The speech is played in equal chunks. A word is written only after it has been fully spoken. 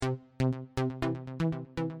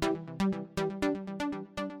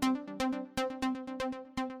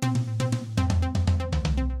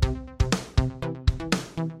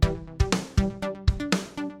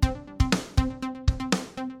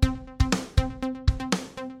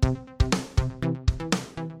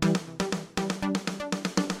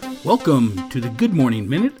Welcome to the Good Morning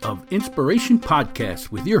Minute of Inspiration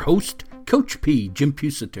podcast with your host, Coach P, Jim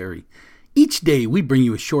Pusateri. Each day we bring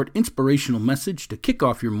you a short inspirational message to kick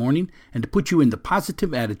off your morning and to put you in the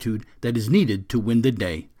positive attitude that is needed to win the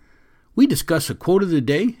day. We discuss a quote of the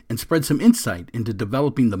day and spread some insight into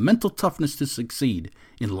developing the mental toughness to succeed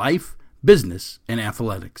in life, business, and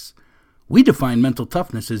athletics. We define mental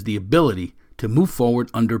toughness as the ability to move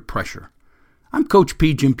forward under pressure. I'm Coach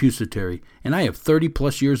P, Jim Pusateri, and I have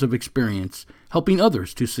 30-plus years of experience helping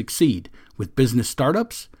others to succeed with business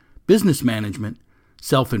startups, business management,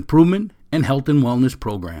 self-improvement, and health and wellness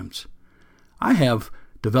programs. I have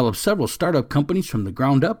developed several startup companies from the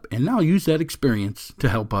ground up and now use that experience to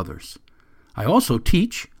help others. I also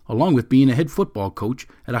teach, along with being a head football coach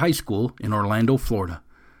at a high school in Orlando, Florida.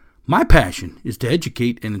 My passion is to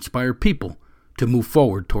educate and inspire people to move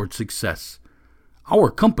forward toward success.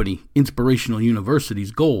 Our company, Inspirational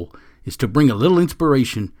University's goal is to bring a little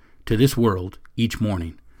inspiration to this world each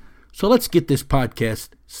morning. So let's get this podcast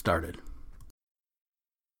started.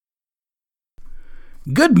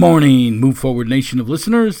 Good morning, Move Forward Nation of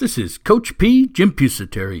listeners. This is Coach P, Jim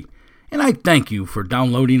Pusateri, and I thank you for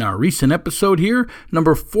downloading our recent episode here,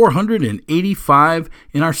 number 485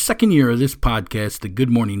 in our second year of this podcast, the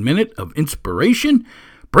Good Morning Minute of Inspiration,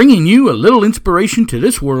 bringing you a little inspiration to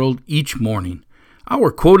this world each morning.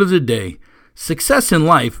 Our quote of the day: success in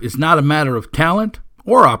life is not a matter of talent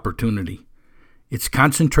or opportunity. It's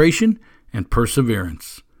concentration and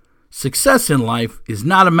perseverance. Success in life is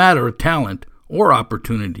not a matter of talent or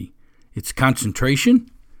opportunity. It's concentration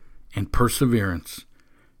and perseverance.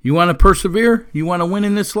 You want to persevere? You want to win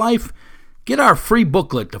in this life? Get our free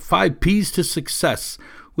booklet, The 5 P's to Success,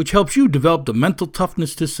 which helps you develop the mental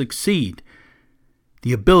toughness to succeed,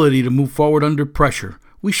 the ability to move forward under pressure.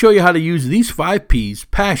 We show you how to use these 5 P's: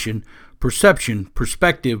 passion, perception,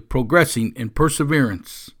 perspective, progressing, and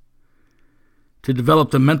perseverance to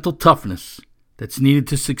develop the mental toughness that's needed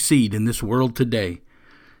to succeed in this world today.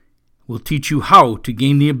 We'll teach you how to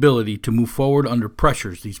gain the ability to move forward under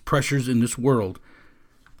pressures, these pressures in this world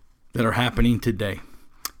that are happening today.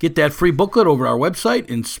 Get that free booklet over our website,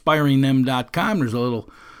 inspiringthem.com. There's a little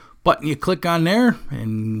button you click on there,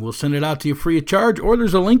 and we'll send it out to you free of charge, or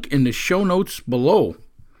there's a link in the show notes below.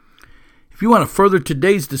 If you want to further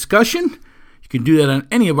today's discussion, you can do that on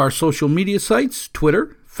any of our social media sites: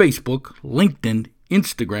 Twitter, Facebook, LinkedIn,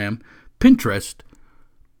 Instagram, Pinterest,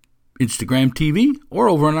 Instagram TV, or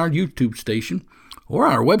over on our YouTube station, or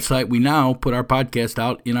on our website. We now put our podcast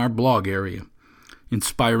out in our blog area,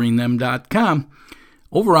 inspiringthem.com.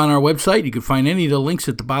 Over on our website, you can find any of the links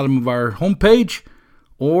at the bottom of our homepage,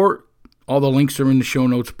 or all the links are in the show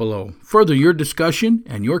notes below. Further your discussion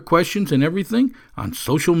and your questions and everything on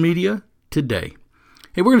social media today.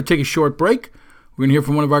 Hey, we're going to take a short break. We're going to hear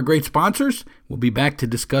from one of our great sponsors. We'll be back to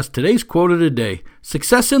discuss today's quote of the day: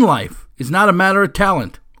 success in life is not a matter of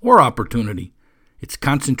talent or opportunity. It's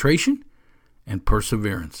concentration and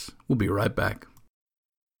perseverance. We'll be right back.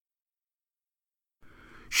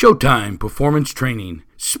 Showtime Performance Training: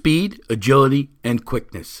 Speed, Agility, and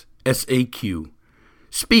Quickness. SAQ.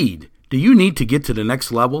 Speed. Do you need to get to the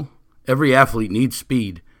next level? Every athlete needs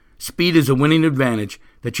speed. Speed is a winning advantage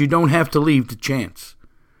that you don't have to leave to chance.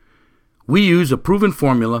 We use a proven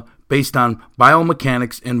formula based on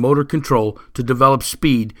biomechanics and motor control to develop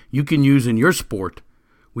speed you can use in your sport.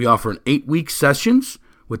 We offer 8-week sessions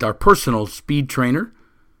with our personal speed trainer.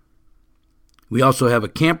 We also have a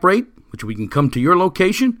camp rate, which we can come to your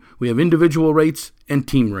location. We have individual rates and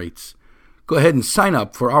team rates. Go ahead and sign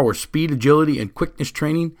up for our speed, agility, and quickness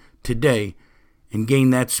training today and gain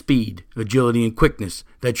that speed, agility, and quickness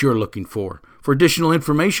that you're looking for. For additional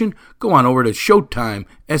information, go on over to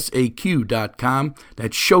ShowtimeSAQ.com.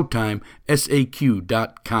 That's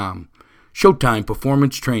ShowtimeSAQ.com. Showtime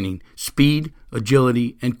Performance Training: Speed,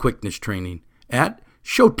 Agility, and Quickness Training at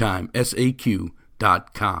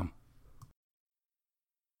ShowtimeSAQ.com.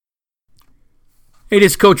 Hey,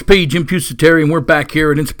 this is Coach P, Jim Pusateri, and we're back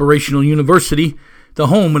here at Inspirational University, the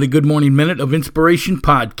home of the Good Morning Minute of Inspiration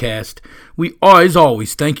podcast. We, as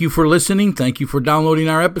always, thank you for listening. Thank you for downloading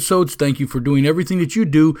our episodes. Thank you for doing everything that you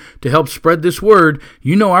do to help spread this word.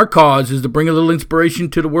 You know our cause is to bring a little inspiration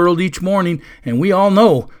to the world each morning, and we all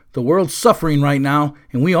know the world's suffering right now,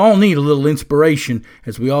 and we all need a little inspiration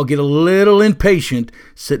as we all get a little impatient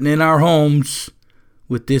sitting in our homes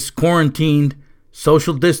with this quarantined,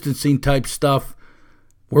 social distancing type stuff,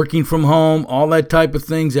 working from home, all that type of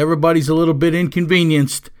things. Everybody's a little bit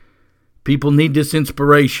inconvenienced. People need this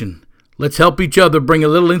inspiration. Let's help each other bring a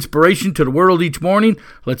little inspiration to the world each morning.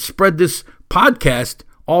 Let's spread this podcast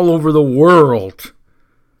all over the world.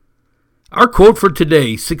 Our quote for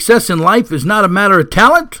today: success in life is not a matter of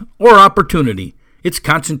talent or opportunity. It's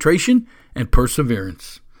concentration and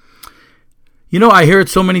perseverance. You know, I hear it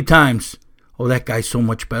so many times. Oh, that guy's so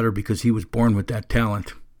much better because he was born with that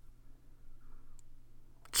talent.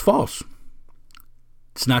 It's false.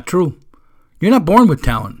 It's not true. You're not born with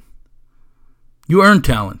talent. You earn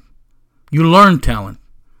talent. You learn talent.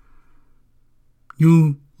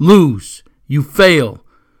 You lose. You fail.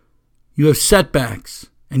 You have setbacks,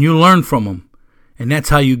 and you learn from them. And that's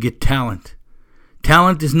how you get talent.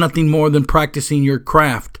 Talent is nothing more than practicing your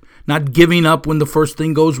craft, not giving up when the first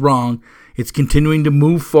thing goes wrong. It's continuing to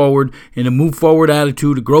move forward in a move forward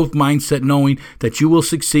attitude, a growth mindset, knowing that you will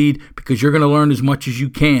succeed because you're going to learn as much as you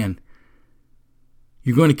can.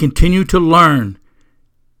 You're going to continue to learn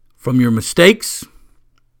from your mistakes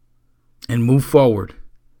and move forward.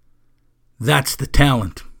 That's the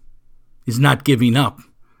talent, is not giving up.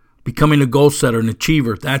 Becoming a goal setter, an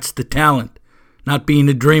achiever, that's the talent, not being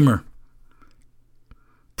a dreamer.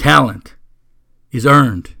 Talent is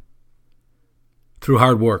earned through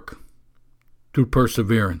hard work, through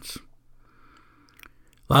perseverance.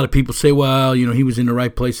 A lot of people say, well, he was in the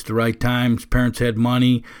right place at the right time. His parents had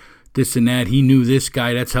money, this and that. He knew this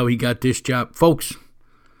guy. That's how he got this job. Folks,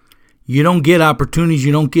 you don't get opportunities.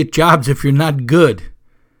 You don't get jobs if you're not good.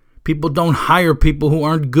 People don't hire people who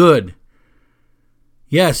aren't good.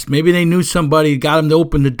 Yes, maybe they knew somebody, got them to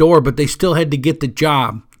open the door, but they still had to get the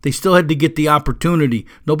job. They still had to get the opportunity.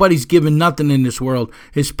 Nobody's given nothing in this world,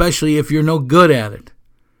 especially if you're no good at it.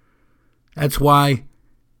 That's why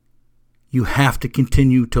you have to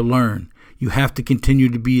continue to learn. You have to continue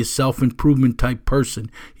to be a self-improvement type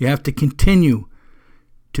person. You have to continue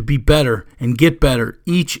to be better and get better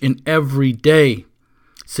each and every day.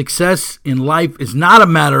 Success in life is not a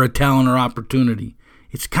matter of talent or opportunity.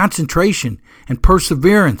 It's concentration and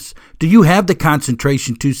perseverance. Do you have the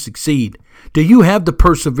concentration to succeed? Do you have the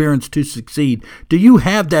perseverance to succeed? Do you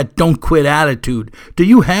have that don't quit attitude? Do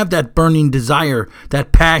you have that burning desire,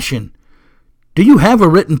 that passion? Do you have a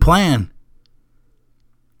written plan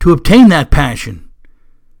to obtain that passion?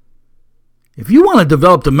 If you want to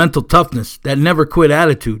develop the mental toughness, that never quit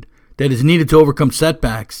attitude that is needed to overcome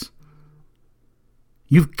setbacks,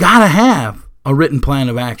 you've got to have a written plan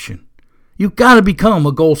of action. You've got to become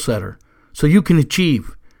a goal setter so you can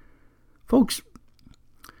achieve. Folks,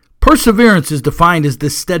 perseverance is defined as the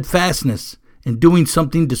steadfastness in doing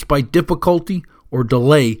something despite difficulty or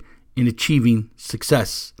delay in achieving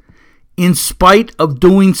success. In spite of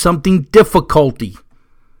doing something difficulty,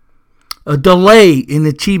 a delay in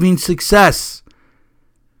achieving success,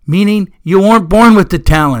 meaning you weren't born with the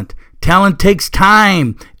talent. Talent takes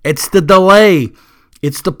time. It's the delay.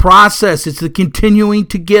 It's the process. It's the continuing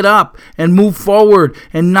to get up and move forward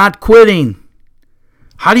and not quitting.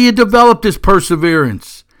 How do you develop this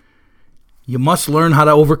perseverance? You must learn how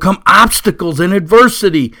to overcome obstacles and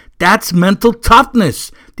adversity. That's mental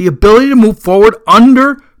toughness, the ability to move forward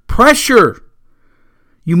under pressure.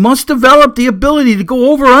 You must develop the ability to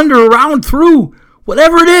go over, under, around, through,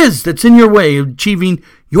 whatever it is that's in your way of achieving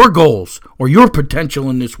your goals or your potential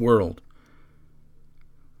in this world.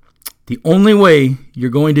 The only way you're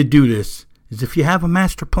going to do this is if you have a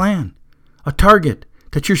master plan, a target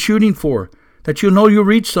that you're shooting for, that you know you'll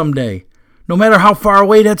reach someday, no matter how far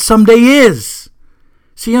away that someday is.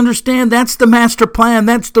 See, understand, that's the master plan.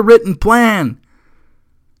 That's the written plan.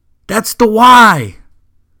 That's the why.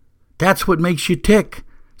 That's what makes you tick.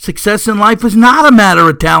 Success in life is not a matter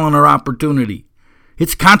of talent or opportunity.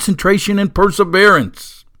 It's concentration and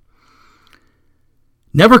perseverance.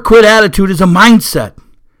 Never quit attitude is a mindset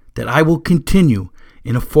that I will continue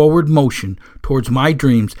in a forward motion towards my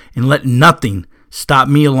dreams and let nothing stop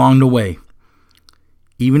me along the way.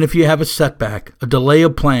 Even if you have a setback, a delay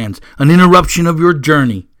of plans, an interruption of your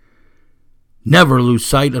journey, never lose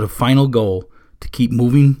sight of the final goal to keep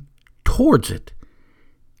moving towards it,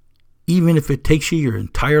 even if it takes you your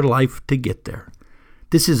entire life to get there.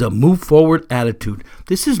 This is a move forward attitude.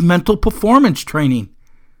 This is mental performance training.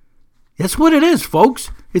 That's what it is,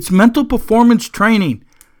 folks. It's mental performance training.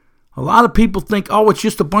 A lot of people think, oh, it's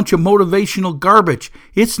just a bunch of motivational garbage.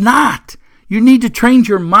 It's not. You need to train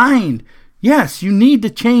your mind. Yes, you need to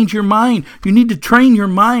change your mind. You need to train your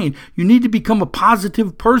mind. You need to become a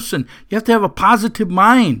positive person. You have to have a positive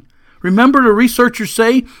mind. Remember, the researchers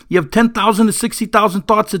say you have 10,000 to 60,000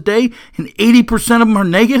 thoughts a day, and 80% of them are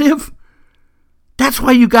negative. That's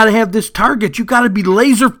why you got to have this target. You got to be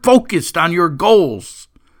laser focused on your goals.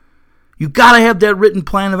 You got to have that written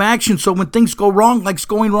plan of action so when things go wrong, like it's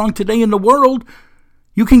going wrong today in the world,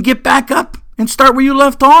 you can get back up and start where you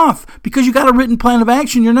left off because you got a written plan of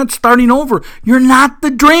action. You're not starting over. You're not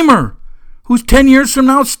the dreamer who's 10 years from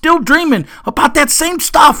now still dreaming about that same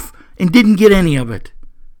stuff and didn't get any of it.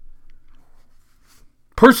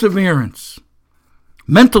 Perseverance,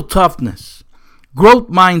 mental toughness, growth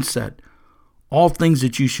mindset, all things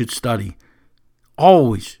that you should study.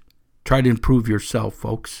 Always try to improve yourself,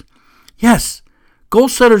 folks. Yes, goal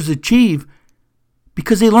setters achieve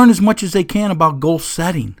because they learn as much as they can about goal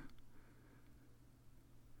setting.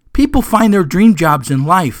 People find their dream jobs in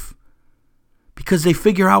life because they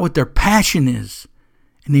figure out what their passion is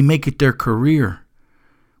and they make it their career.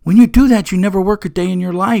 When you do that, you never work a day in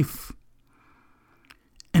your life.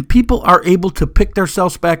 And people are able to pick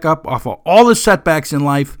themselves back up off of all the setbacks in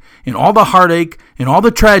life and all the heartache and all the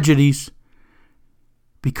tragedies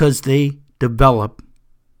because they develop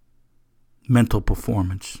mental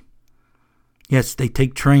performance. Yes, they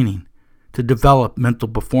take training to develop mental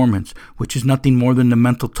performance, which is nothing more than the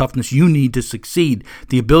mental toughness you need to succeed,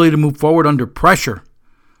 the ability to move forward under pressure.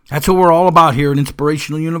 That's what we're all about here at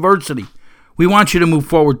Inspirational University. We want you to move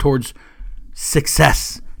forward towards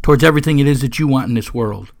success, towards everything it is that you want in this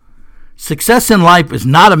world. Success in life is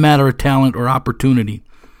not a matter of talent or opportunity.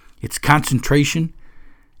 It's concentration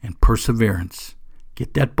and perseverance.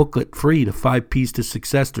 Get that booklet free, The 5 P's to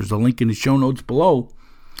Success. There's a link in the show notes below.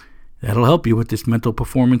 That'll help you with this mental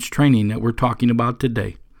performance training that we're talking about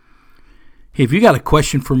today. Hey, if you got a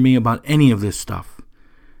question for me about any of this stuff,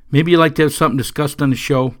 maybe you'd like to have something discussed on the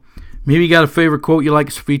show, maybe you got a favorite quote you'd like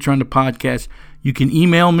us to feature on the podcast, you can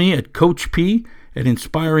email me at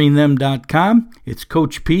coachp@inspiringthem.com. It's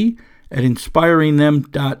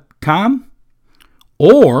coachp@inspiringthem.com.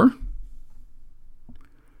 Or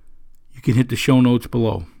you can hit the show notes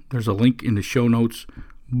below. There's a link in the show notes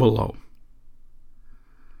below.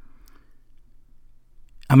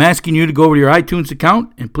 I'm asking you to go over to your iTunes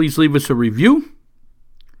account and please leave us a review.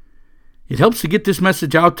 It helps to get this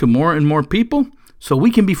message out to more and more people so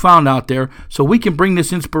we can be found out there, so we can bring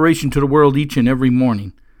this inspiration to the world each and every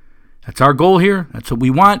morning. That's our goal here. That's what we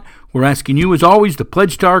want. We're asking you, as always, to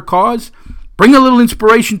pledge to our cause. Bring a little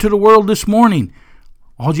inspiration to the world this morning.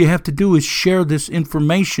 All you have to do is share this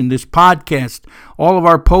information, this podcast, all of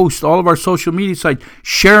our posts, all of our social media sites.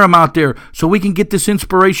 Share them out there so we can get this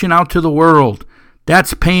inspiration out to the world.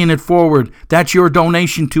 That's paying it forward. That's your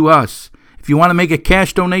donation to us. If you want to make a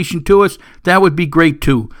cash donation to us, that would be great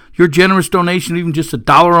too. Your generous donation, even just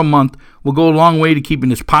 $1 a month, will go a long way to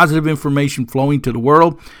keeping this positive information flowing to the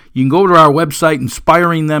world. You can go to our website,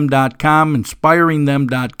 inspiringthem.com,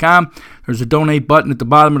 inspiringthem.com. There's a donate button at the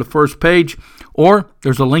bottom of the first page, or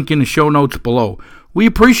there's a link in the show notes below. We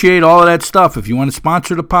appreciate all of that stuff. If you want to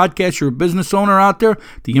sponsor the podcast, you're a business owner out there,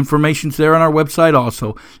 the information's there on our website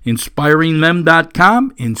also,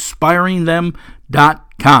 inspiringthem.com,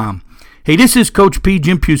 inspiringthem.com. Hey, this is Coach P,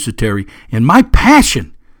 Jim Pusateri, and my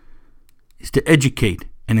passion is to educate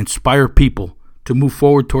and inspire people to move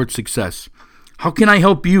forward towards success. How can I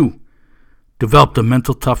help you develop the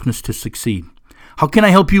mental toughness to succeed? How can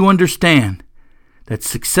I help you understand that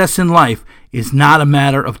success in life is not a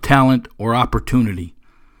matter of talent or opportunity?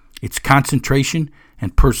 It's concentration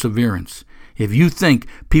and perseverance. If you think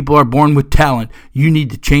people are born with talent, you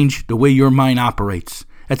need to change the way your mind operates.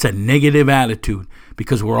 That's a negative attitude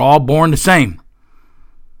because we're all born the same.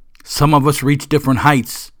 Some of us reach different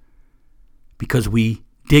heights because we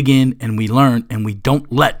dig in and we learn and we don't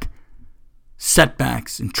let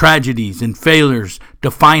setbacks and tragedies and failures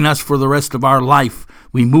define us for the rest of our life.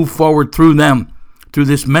 We move forward through them, through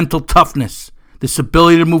this mental toughness, this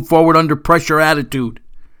ability to move forward under pressure attitude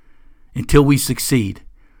until we succeed.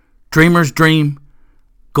 Dreamers dream,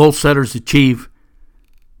 goal setters achieve.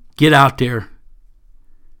 Get out there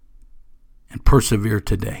and persevere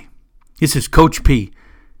today. This is Coach P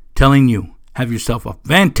telling you, have yourself a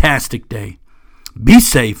fantastic day. Be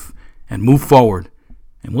safe and move forward.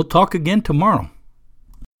 And we'll talk again tomorrow.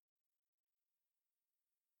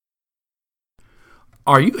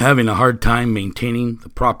 Are you having a hard time maintaining the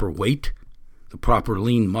proper weight, the proper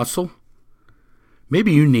lean muscle?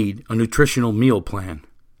 Maybe you need a nutritional meal plan.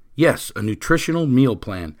 Yes, a nutritional meal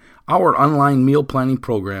plan. Our online meal planning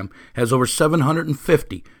program has over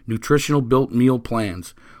 750 nutritional built meal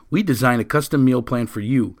plans. We design a custom meal plan for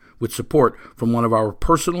you with support from one of our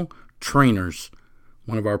personal trainers.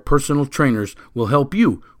 One of our personal trainers will help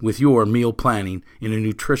you with your meal planning in a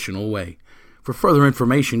nutritional way. For further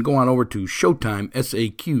information, go on over to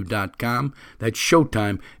ShowtimeSAQ.com. That's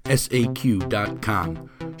ShowtimeSAQ.com.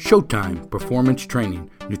 Showtime Performance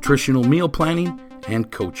Training, Nutritional Meal Planning,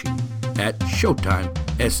 and Coaching at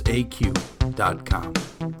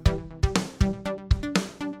ShowtimeSAQ.com.